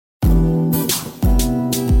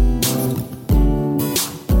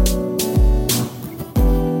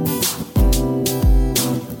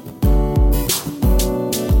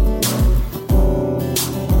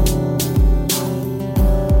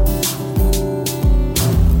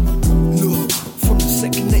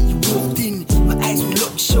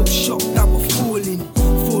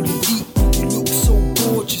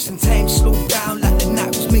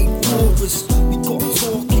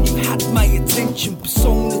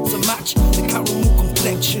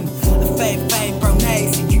reflection. The fair brown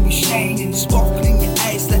eyes that you were shining, sparkling your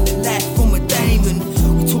eyes like the light from a diamond.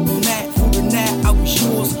 We talked all night, for the night I was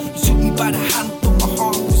yours. You took me by the hand, but my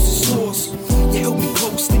heart was the source. You held me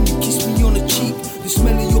close, then you kissed me on the cheek. The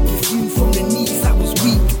smell of your perfume from the knees, I was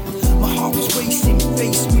weak. My heart was racing,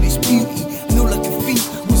 faced with its beauty, and all I could think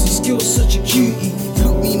was this girl's such a cutie. You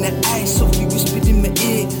looked me in the eye, softly whispered in my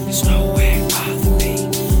ear, there's nowhere other me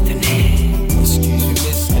than here. Excuse me,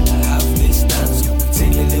 miss, can I have this dance? Can we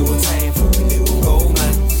take a little time for a little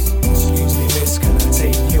romance? Excuse me, miss, can I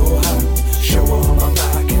take your hand? Show her on my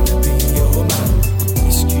back, can I be your man?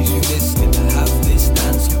 Excuse me, miss, can I have this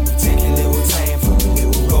dance? Can we take a little time for a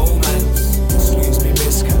little romance? Excuse me,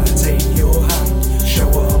 miss, can I take your hand? Show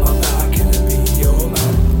her on my back, can I be your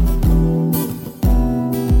man?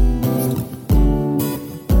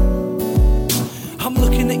 I'm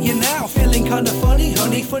looking at you now, feeling kinda funny,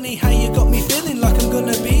 honey. Funny how you got me feeling like I'm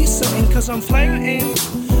gonna be something, cause I'm floating,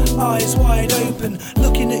 eyes wide open,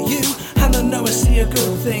 looking at you, and I know I see a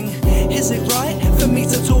good thing. Is it right for me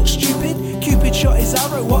to talk stupid? Cupid shot his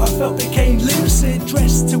arrow, what I felt became lucid.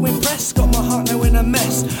 Dressed to impress, got my heart now in a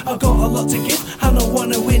mess. I got a lot to give, and I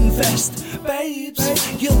wanna invest. Babes,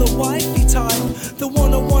 you're the wifey type, the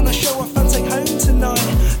one I wanna show off and take home tonight,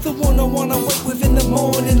 the one I wanna wake with in the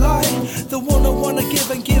morning light, the one I wanna give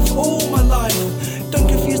and give all my life. Don't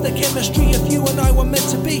confuse the chemistry if you and I were meant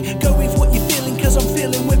to be. Go